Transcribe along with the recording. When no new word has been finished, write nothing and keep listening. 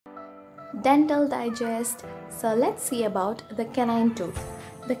Dental digest. So let's see about the canine tooth.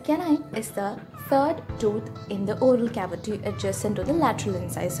 The canine is the third tooth in the oral cavity adjacent to the lateral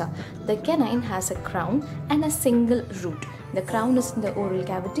incisor. The canine has a crown and a single root. The crown is in the oral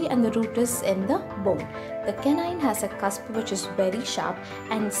cavity and the root is in the bone. The canine has a cusp which is very sharp,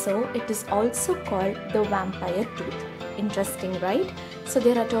 and so it is also called the vampire tooth. Interesting, right? So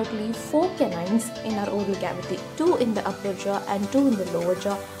there are totally 4 canines in our oral cavity, 2 in the upper jaw and 2 in the lower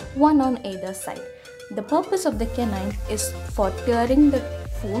jaw, 1 on either side. The purpose of the canine is for tearing the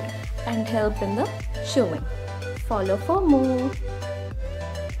food and help in the chewing. Follow for more.